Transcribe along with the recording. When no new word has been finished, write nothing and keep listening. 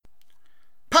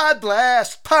Pod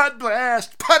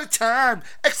blast, party time,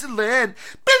 excellent.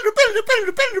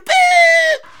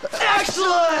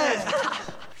 Excellent!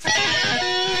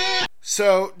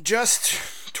 So,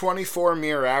 just 24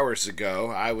 mere hours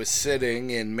ago, I was sitting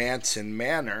in Manson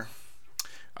Manor,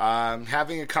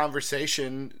 having a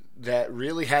conversation that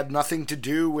really had nothing to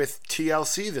do with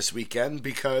TLC this weekend,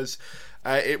 because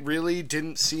it really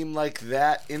didn't seem like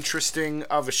that interesting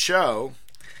of a show.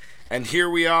 And here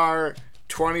we are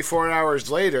 24 hours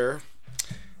later.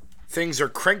 Things are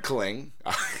crinkling.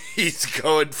 He's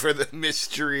going for the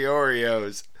mystery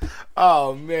Oreos.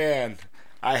 Oh, man.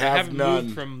 I haven't none.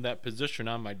 Moved from that position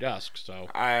on my desk, so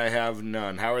I have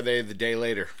none. How are they the day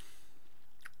later?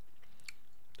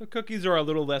 the cookies are a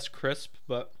little less crisp,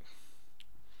 but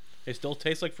they still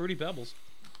taste like Fruity Pebbles.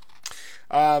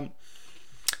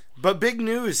 But big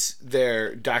news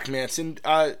there, Doc Manson.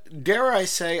 Dare I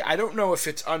say, I don't know if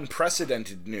it's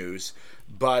unprecedented news,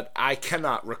 but I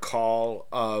cannot recall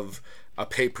of a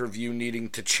pay-per-view needing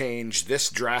to change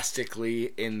this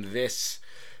drastically in this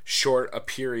short a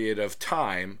period of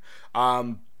time.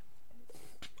 I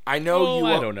know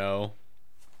I don't know.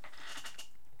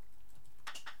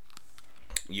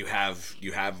 You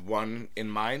have one in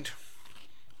mind?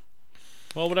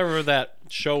 Well, whatever that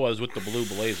show was with the blue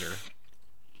blazer.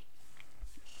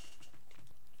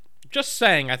 Just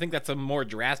saying, I think that's a more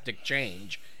drastic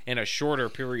change in a shorter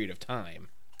period of time.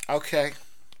 Okay.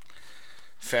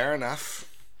 Fair enough.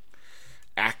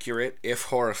 Accurate, if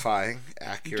horrifying.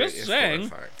 Just saying.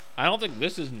 Horrifying. I don't think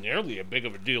this is nearly as big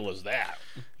of a deal as that.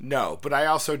 No, but I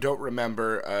also don't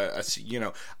remember,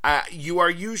 you are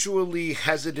usually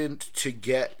hesitant to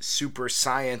get super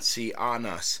science-y on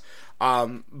us.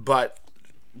 But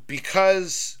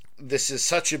because this is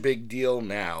such a big deal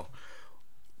now,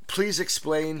 please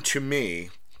explain to me,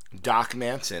 Doc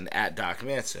Manson, at Doc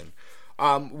Manson,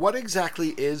 what exactly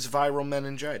is viral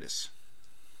meningitis?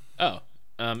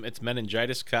 It's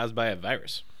meningitis caused by a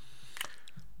virus.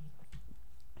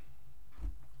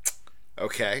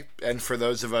 Okay, and for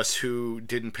those of us who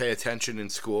didn't pay attention in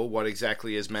school, what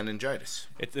exactly is meningitis?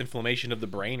 It's inflammation of the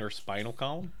brain or spinal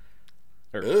column.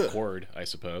 Or cord, I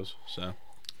suppose. So.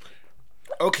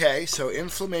 Okay, so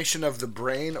inflammation of the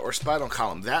brain or spinal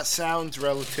column. That sounds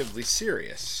relatively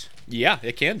serious. Yeah,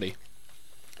 it can be.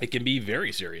 It can be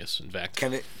very serious, in fact.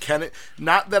 Can it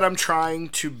not that I'm trying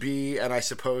to be, and I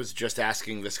suppose just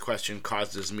asking this question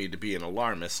causes me to be an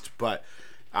alarmist, but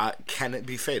can it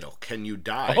be fatal? Can you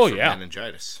die from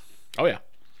meningitis? Oh, yeah.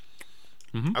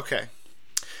 Mm-hmm. Okay.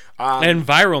 And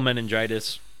viral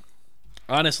meningitis,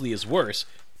 honestly, is worse.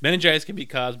 Meningitis can be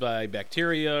caused by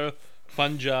bacteria,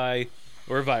 fungi,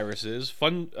 or viruses.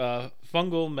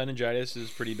 Fungal meningitis is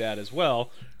pretty bad as well,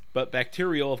 but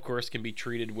bacterial, of course, can be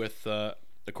treated with,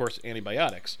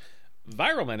 antibiotics.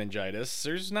 Viral meningitis,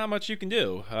 there's not much you can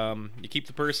do. You keep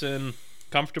the person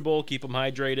comfortable, keep them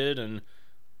hydrated, and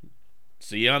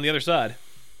see you on the other side.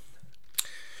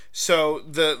 So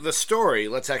the story,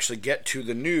 let's actually get to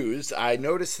the news. I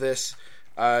noticed this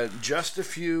it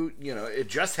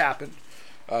just happened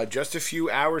just a few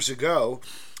hours ago.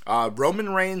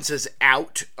 Roman Reigns is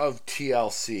out of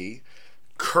TLC.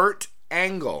 Kurt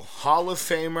Angle, Hall of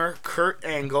Famer Kurt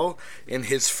Angle, in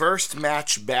his first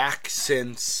match back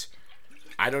since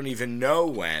I don't even know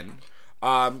when.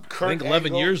 I think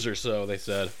 11 years or so, they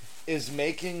said. Is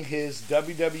making his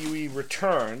WWE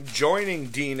return, joining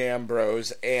Dean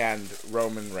Ambrose and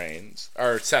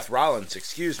Seth Rollins,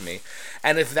 excuse me.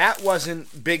 And if that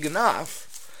wasn't big enough,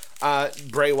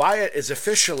 Bray Wyatt is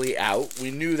officially out.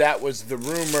 We knew that was the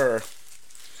rumor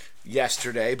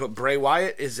yesterday, but Bray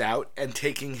Wyatt is out, and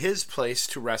taking his place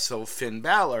to wrestle Finn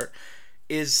Balor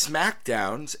is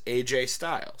SmackDown's AJ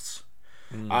Styles.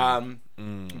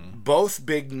 Both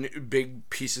big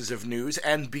pieces of news,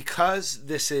 and because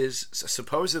this is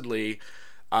supposedly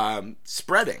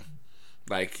spreading,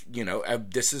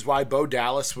 this is why Bo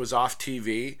Dallas was off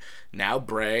TV. Now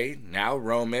Bray, now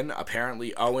Roman.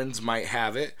 Apparently Owens might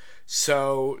have it.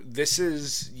 So this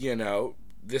is,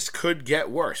 this could get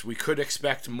worse. We could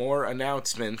expect more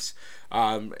announcements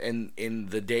in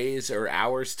the days or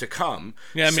hours to come.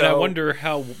 Yeah, I wonder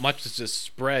how much this is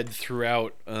spread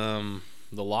throughout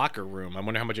the locker room. I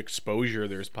wonder how much exposure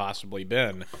there's possibly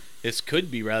been. This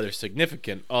could be rather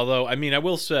significant. Although, I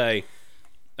will say,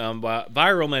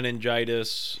 viral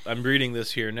meningitis, I'm reading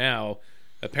this here now,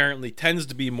 apparently tends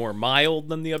to be more mild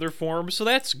than the other forms, so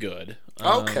that's good.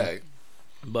 Okay.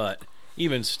 But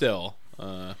even still,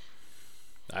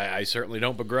 I certainly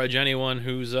don't begrudge anyone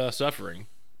who's suffering.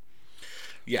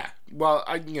 Yeah. Well,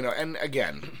 and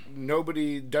again,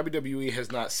 WWE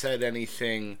has not said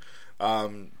anything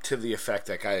to the effect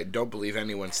that I don't believe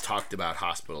anyone's talked about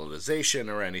hospitalization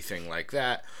or anything like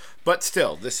that. But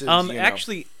still, this is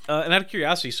actually, and out of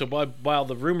curiosity, so while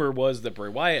the rumor was that Bray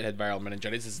Wyatt had viral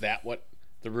meningitis, is that what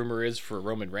the rumor is for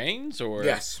Roman Reigns? Or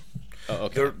yes, oh,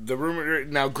 okay. The rumor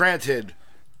now, granted,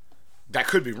 that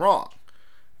could be wrong.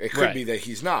 It could be that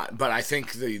he's not, but I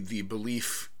think the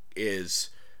belief is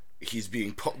he's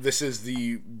being pulled. This is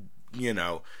the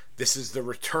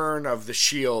return of the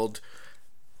Shield.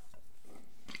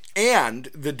 And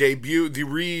the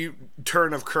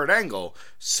return of Kurt Angle,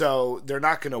 so they're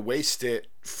not going to waste it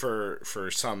for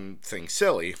something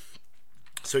silly.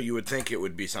 So you would think it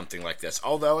would be something like this.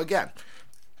 Although, again,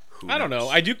 I don't know.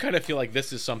 I do kind of feel like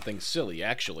this is something silly,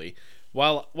 actually.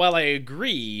 While I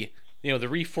agree, the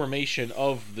reformation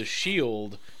of the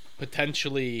Shield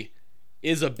potentially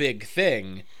is a big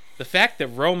thing. The fact that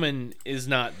Roman is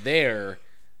not there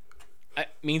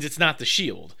means it's not the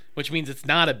Shield, which means it's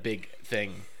not a big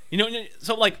thing.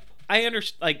 So I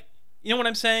understand. You know what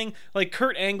I'm saying? Like,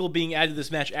 Kurt Angle being added to this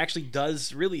match actually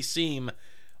does really seem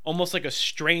almost like a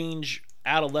strange,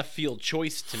 out of left field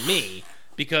choice to me,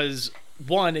 because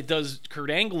one, it does Kurt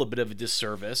Angle a bit of a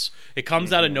disservice. It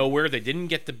comes out of nowhere. They didn't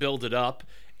get to build it up,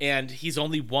 and he's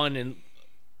only won in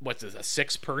a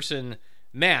 6-person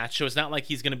match, so it's not like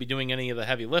he's going to be doing any of the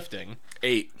heavy lifting.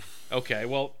 8. Okay,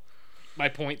 well, my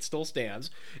point still stands,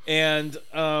 and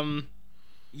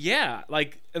yeah,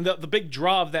 and the big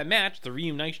draw of that match,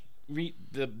 the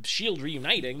Shield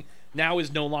reuniting, now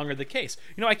is no longer the case.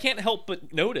 I can't help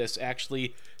but notice,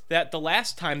 actually, that the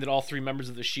last time that all 3 members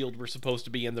of the Shield were supposed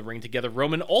to be in the ring together,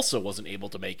 Roman also wasn't able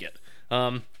to make it.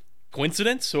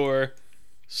 Coincidence or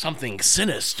something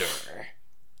sinister?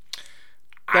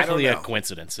 Definitely a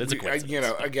coincidence. It's a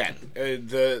coincidence. Again,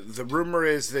 the rumor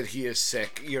is that he is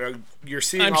sick. You're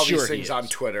seeing I'm all sure these things he on is.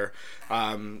 Twitter.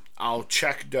 I'll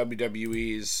check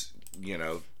WWE's.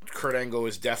 Kurt Angle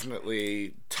is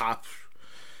definitely top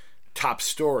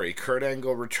story. Kurt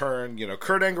Angle return.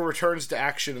 Kurt Angle returns to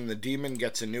action, and the Demon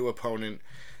gets a new opponent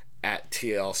at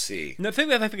TLC. And the thing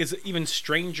that I think is even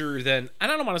stranger than, and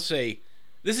I don't want to say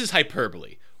this is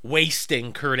hyperbole,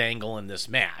 wasting Kurt Angle in this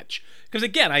match. Because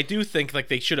again, I do think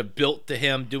they should have built to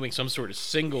him doing some sort of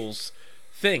singles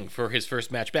thing for his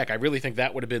first match back. I really think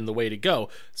that would have been the way to go.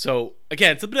 So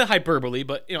again, it's a bit of hyperbole,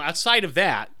 but outside of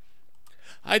that,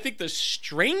 I think the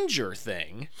stranger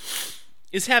thing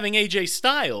is having AJ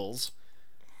Styles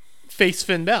face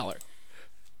Finn Balor.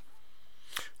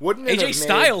 Wouldn't it AJ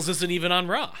Styles isn't even on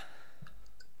Raw,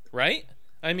 right?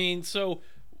 I mean, so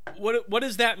what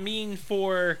does that mean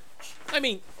for? I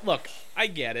mean, look, I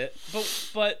get it,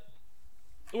 but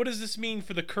what does this mean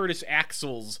for the Curtis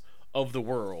Axels of the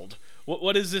world?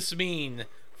 What does this mean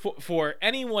for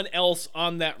anyone else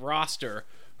on that roster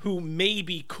who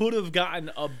maybe could have gotten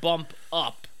a bump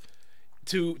up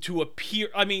to appear?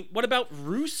 I mean, what about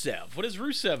Rusev? What is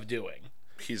Rusev doing?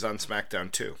 He's on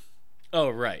SmackDown too. Oh,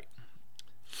 right.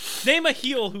 Name a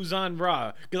heel who's on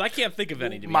Raw, because I can't think of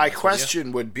any. To be My honest with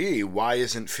question would be, why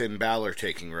isn't Finn Balor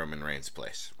taking Roman Reigns'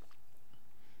 place?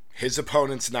 His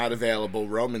opponent's not available.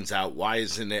 Roman's out. Why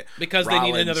isn't it? Because Rollins?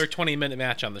 they need another 20-minute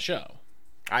match on the show.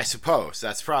 I suppose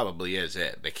that's probably is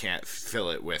it. They can't fill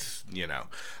it with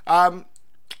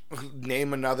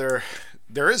name another.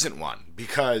 There isn't one,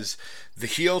 because the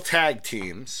heel tag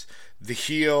teams, the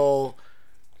heel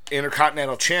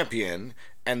Intercontinental Champion,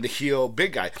 and the heel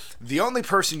big guy. The only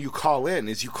person you call in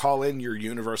your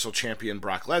Universal Champion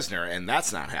Brock Lesnar, and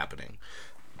that's not happening.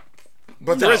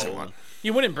 But there isn't one.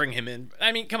 You wouldn't bring him in.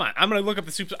 I mean, come on. I'm going to look up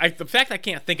the super. The fact I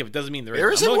can't think of it doesn't mean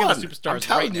there isn't I'm one. At the superstars I'm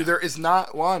telling you, now. there is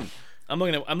not one. I'm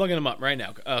looking them up right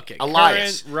now. Okay,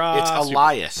 Elias. Current Raw It's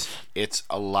Elias. It's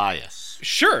Elias.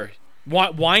 Sure.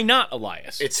 Why not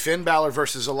Elias? It's Finn Balor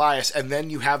versus Elias, and then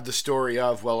you have the story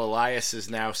of, well, Elias is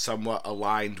now somewhat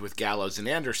aligned with Gallows and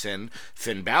Anderson.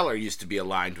 Finn Balor used to be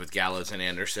aligned with Gallows and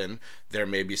Anderson. There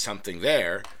may be something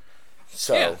there.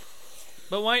 So, yeah.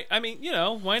 But why? I mean,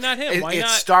 why not him? Why it's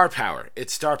not? star power.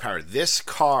 It's star power. This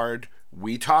card,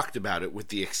 we talked about it, with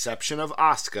the exception of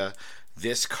Asuka.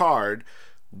 This card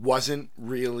wasn't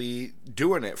really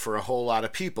doing it for a whole lot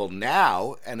of people.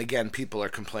 Now, and again, people are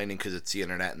complaining because it's the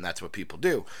internet and that's what people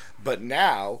do, but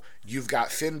now you've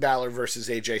got Finn Balor versus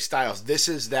AJ Styles. This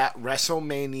is that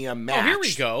WrestleMania match. Oh, here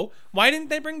we go. Why didn't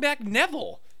they bring back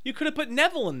Neville? You could have put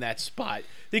Neville in that spot.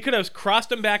 They could have crossed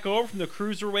him back over from the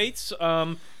cruiserweights,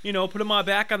 put him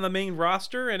back on the main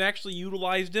roster and actually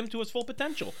utilized him to his full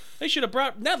potential. They should have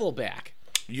brought Neville back.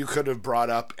 You could have brought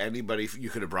up anybody. You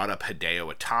could have brought up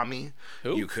Hideo Itami.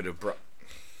 Who? You could have brought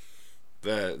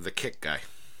the kick guy.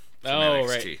 Oh, NXT.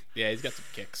 Right. Yeah, he's got some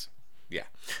kicks. Yeah.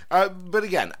 But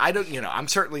again, I don't, I'm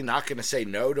certainly not going to say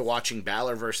no to watching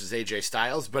Balor versus AJ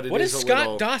Styles, but what is a Scott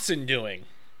little Dawson doing?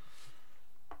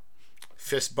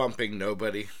 fist bumping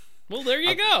nobody. Well, there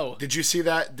you go. Did you see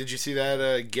that?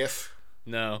 GIF?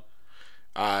 No.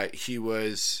 He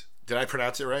was. Did I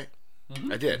pronounce it right?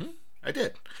 I did. Mm-hmm. I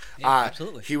did. Yeah,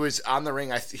 absolutely. He was on the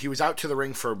ring. He was out to the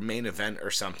ring for main event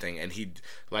or something, and he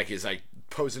is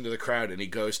posing to the crowd, and he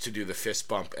goes to do the fist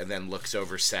bump, and then looks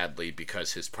over sadly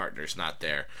because his partner's not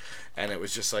there, and it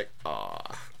was just like,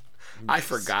 aw, I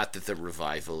forgot that the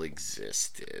Revival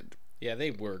existed. Yeah,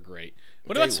 they were great.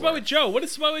 What about Samoa Joe? What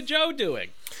is Samoa Joe doing?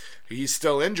 He's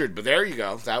still injured, but there you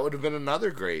go. That would have been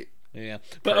another great. Yeah,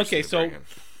 but okay, so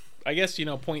I guess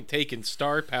point taken.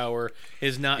 Star power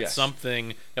is not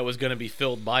something that was going to be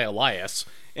filled by Elias,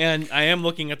 and I am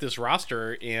looking at this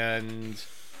roster, and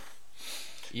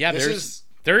yeah,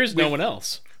 there is no one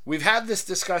else. We've had this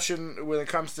discussion when it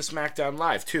comes to SmackDown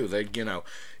Live too. That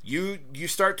you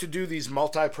start to do these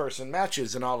multi-person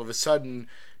matches, and all of a sudden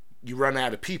you run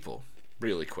out of people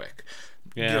really quick.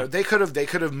 Yeah. They could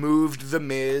have moved The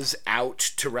Miz out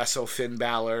to wrestle Finn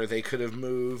Balor. They could have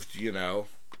moved,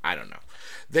 I don't know.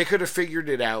 They could have figured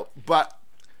it out, but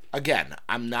again,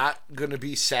 I'm not going to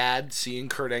be sad seeing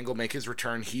Kurt Angle make his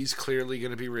return. He's clearly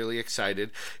going to be really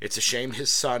excited. It's a shame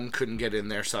his son couldn't get in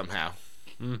there somehow.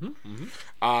 Mm-hmm.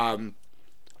 Mm-hmm.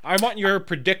 I want your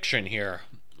prediction here.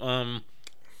 Do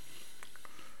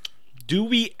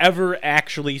we ever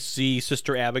actually see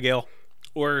Sister Abigail,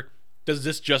 or does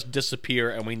this just disappear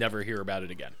and we never hear about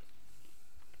it again?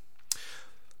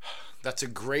 That's a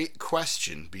great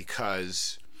question,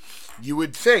 because you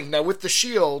would think, now with the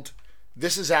Shield,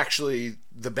 this is actually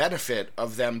the benefit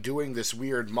of them doing this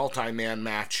weird multi-man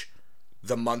match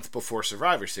the month before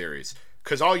Survivor Series,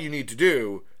 because all you need to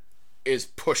do is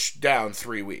push down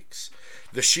 3 weeks.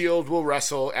 The Shield will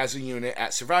wrestle as a unit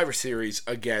at Survivor Series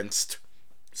against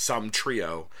some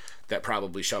trio that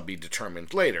probably shall be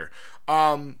determined later.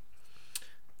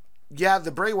 Yeah,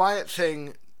 the Bray Wyatt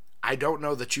thing, I don't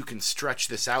know that you can stretch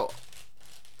this out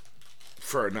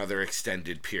for another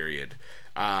extended period.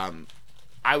 I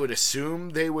would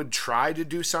assume they would try to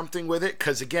do something with it,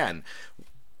 because again,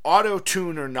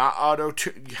 auto-tune or not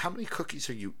auto-tune, how many cookies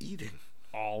are you eating?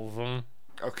 All of them.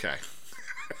 Okay.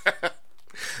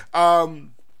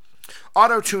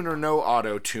 Auto-tune or no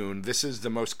auto-tune, this is the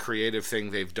most creative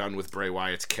thing they've done with Bray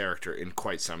Wyatt's character in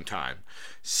quite some time.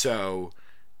 So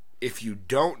if you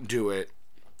don't do it,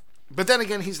 but then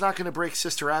again, he's not going to break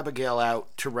Sister Abigail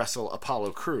out to wrestle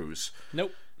Apollo Crews.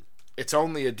 Nope. It's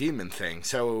only a demon thing,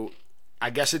 so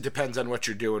I guess it depends on what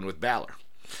you're doing with Balor.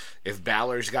 If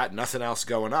Balor's got nothing else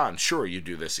going on, sure, you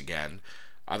do this again.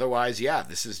 Otherwise, yeah,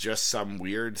 this is just some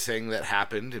weird thing that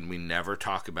happened, and we never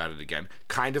talk about it again.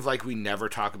 Kind of like we never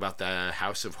talk about the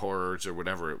House of Horrors, or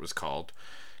whatever it was called,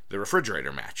 the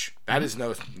refrigerator match. That is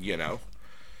no,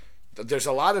 there's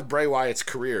a lot of Bray Wyatt's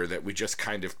career that we just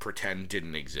kind of pretend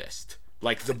didn't exist.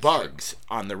 Like the bugs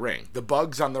on the ring. The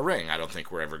bugs on the ring, I don't think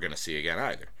we're ever going to see again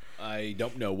either. I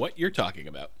don't know what you're talking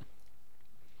about.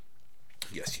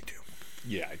 Yes, you do.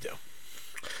 Yeah, I do.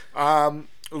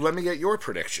 Let me get your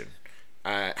prediction.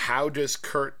 How does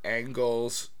Kurt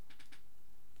Angle's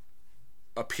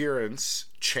appearance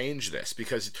change this?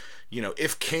 Because,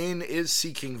 if Kane is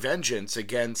seeking vengeance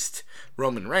against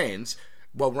Roman Reigns,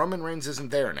 well, Roman Reigns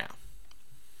isn't there now.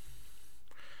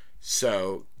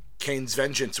 So Kane's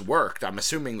vengeance worked. I'm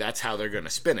assuming that's how they're going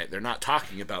to spin it. They're not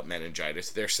talking about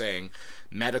meningitis. They're saying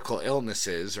medical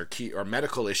illnesses or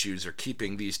medical issues are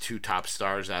keeping these two top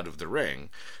stars out of the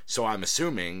ring. So I'm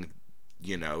assuming,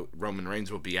 Roman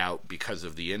Reigns will be out because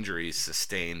of the injuries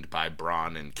sustained by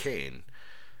Braun and Kane.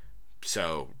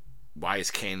 So why is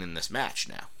Kane in this match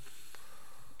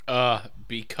now?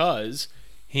 Because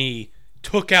he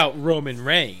took out Roman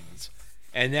Reigns,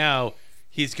 and now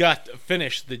he's got to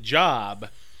finish the job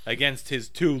against his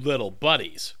two little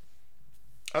buddies.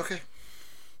 Okay.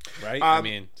 Right? I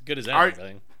mean, it's good as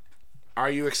anything. Are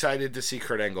you excited to see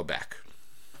Kurt Angle back?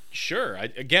 Sure. I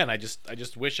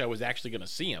just wish I was actually going to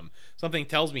see him. Something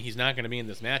tells me he's not going to be in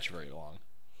this match very long.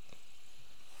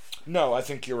 No, I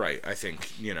think you're right. I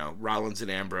think, Rollins and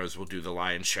Ambrose will do the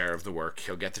lion's share of the work.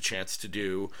 He'll get the chance to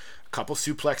do a couple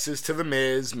suplexes to The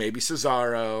Miz, maybe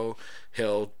Cesaro.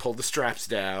 He'll pull the straps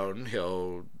down.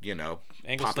 He'll,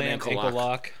 Ankle pop slam, an ankle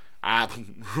lock. I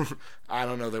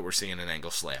don't know that we're seeing an ankle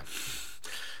slam.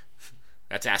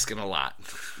 That's asking a lot.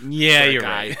 Yeah, for a you're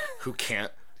guy right. who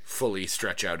can't fully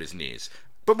stretch out his knees.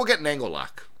 But we'll get an angle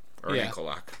lock. Or an ankle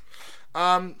lock.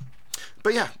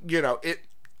 But yeah,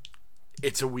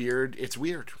 it's weird.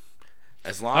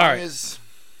 As long as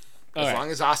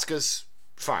Asuka's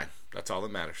fine. That's all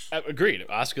that matters. Agreed.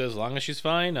 Asuka, as long as she's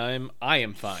fine, I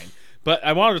am fine. But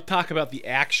I wanted to talk about the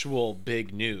actual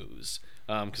big news,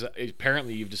 because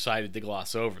apparently you've decided to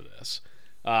gloss over this.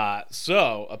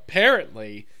 So,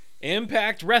 apparently,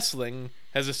 Impact Wrestling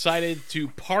has decided to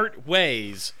part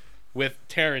ways with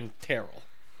Taryn Terrell.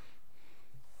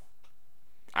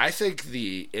 I think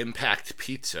the Impact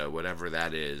Pizza, whatever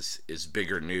that is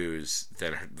bigger news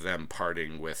than them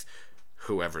parting with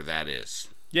whoever that is.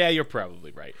 Yeah, you're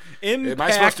probably right. Impact Am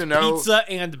I supposed to know? Pizza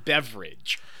and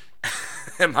Beverage.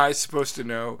 Am I supposed to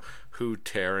know who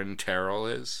Taryn Terrell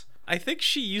is? I think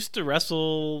she used to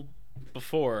wrestle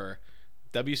before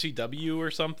WCW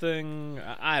or something.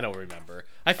 I don't remember.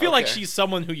 I feel like she's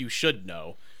someone who you should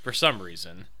know for some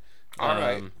reason. All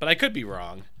right. But I could be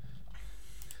wrong.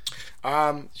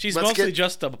 She's let's mostly get-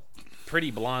 just a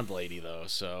pretty blonde lady, though,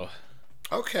 so...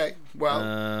 Okay,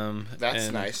 well,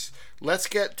 that's nice. Let's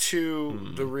get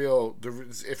to the real...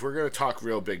 if we're going to talk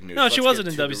real big news... No, she let's wasn't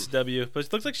in get to WCW, but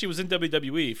it looks like she was in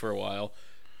WWE for a while.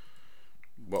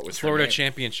 What was Florida her name?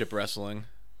 Championship Wrestling.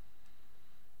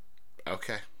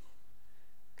 Okay.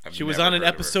 She was on an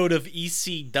episode of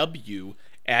ECW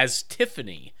as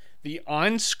Tiffany, the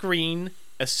on-screen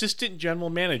assistant general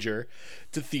manager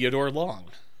to Theodore Long.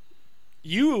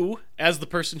 You, as the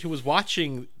person who was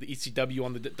watching the ECW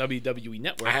on the WWE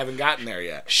Network, I haven't gotten there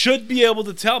yet. should be able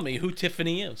to tell me who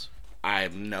Tiffany is. I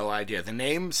have no idea. The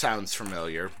name sounds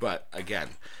familiar, but again,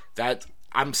 I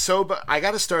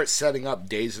got to start setting up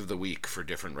days of the week for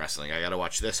different wrestling. I got to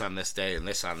watch this on this day and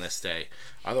this on this day.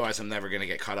 Otherwise, I'm never going to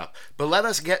get caught up. But let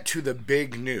us get to the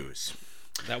big news.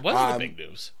 That was the big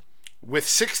news. With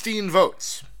 16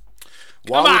 votes,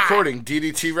 while recording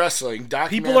DDT Wrestling, Doc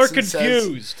People are Manson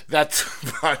confused. says that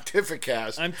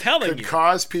Pontificast I'm telling could you.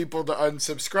 cause people to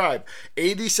unsubscribe.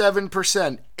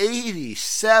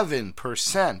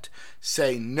 87%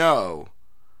 say no.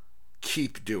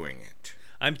 Keep doing it.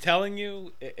 I'm telling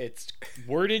you, it's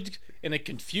worded in a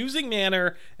confusing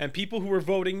manner, and people who were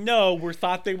voting no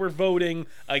thought they were voting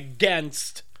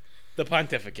against the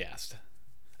Pontificast.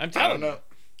 I'm telling you.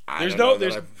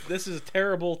 This is a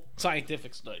terrible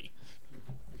scientific study.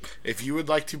 If you would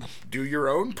like to do your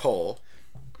own poll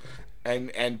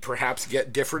and perhaps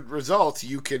get different results,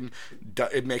 you can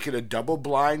make it a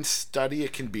double-blind study.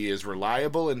 It can be as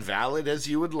reliable and valid as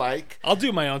you would like. I'll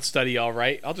do my own study, all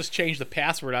right. I'll just change the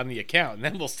password on the account, and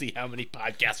then we'll see how many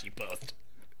podcasts you post.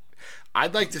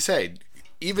 I'd like to say,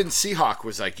 even Seahawk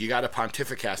was like, you got a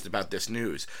Pontificast about this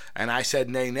news. And I said,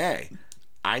 nay.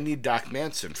 I need Doc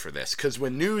Manson for this. Because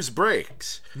when news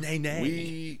breaks,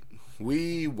 we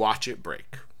watch it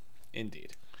break.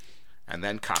 Indeed. And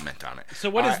then comment on it. So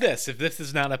what is this? If this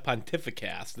is not a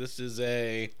Pontificast, this is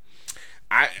a...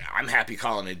 I'm happy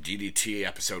calling it DDT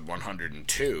episode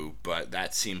 102, but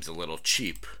that seems a little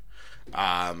cheap.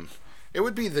 It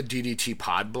would be the DDT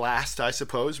Pod Blast, I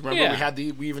suppose. Remember,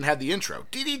 we even had the intro.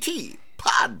 DDT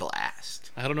Pod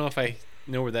Blast. I don't know if I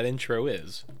know where that intro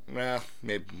is. Well,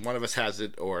 maybe one of us has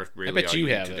it, or really I bet all you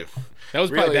need have to it. do. That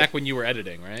was probably back when you were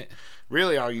editing, right?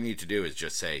 Really, all you need to do is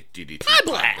just say DDT Pod Pod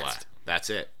Blast. Blast. That's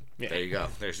it. Yeah. There you go.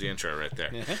 There's the intro right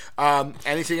there. Uh-huh.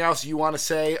 Anything else you want to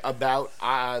say about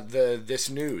this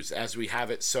news as we have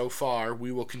it so far?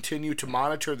 We will continue to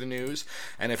monitor the news,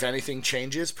 and if anything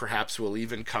changes, perhaps we'll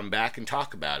even come back and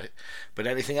talk about it. But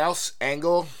anything else?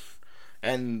 Angle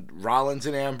and Rollins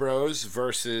and Ambrose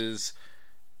versus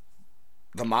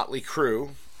the Motley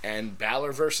Crue and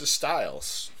Balor versus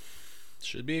Styles.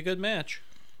 Should be a good match.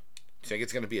 You think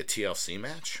it's going to be a TLC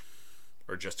match?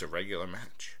 Or just a regular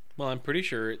match? Well, I'm pretty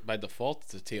sure by default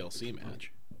it's a TLC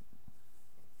match.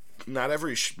 Not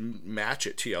every match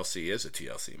at TLC is a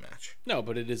TLC match. No,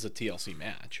 but it is a TLC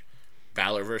match.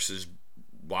 Balor versus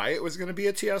Wyatt was going to be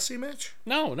a TLC match?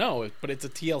 No, but it's a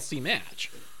TLC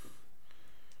match.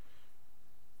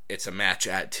 It's a match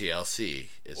at TLC,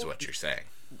 is what you're saying.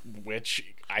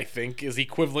 Which I think is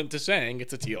equivalent to saying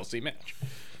it's a TLC match.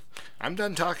 I'm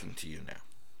done talking to you now.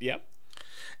 Yep.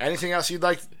 Anything else you'd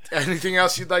like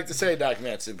to say, Doc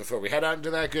Manson, before we head on to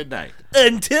that good night?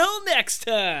 Until next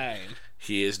time.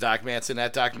 He is Doc Manson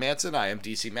at Doc Manson. I am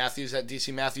DC Matthews at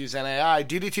DC Matthews NAI.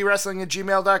 DDT Wrestling at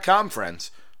gmail.com,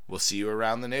 friends. We'll see you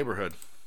around the neighborhood.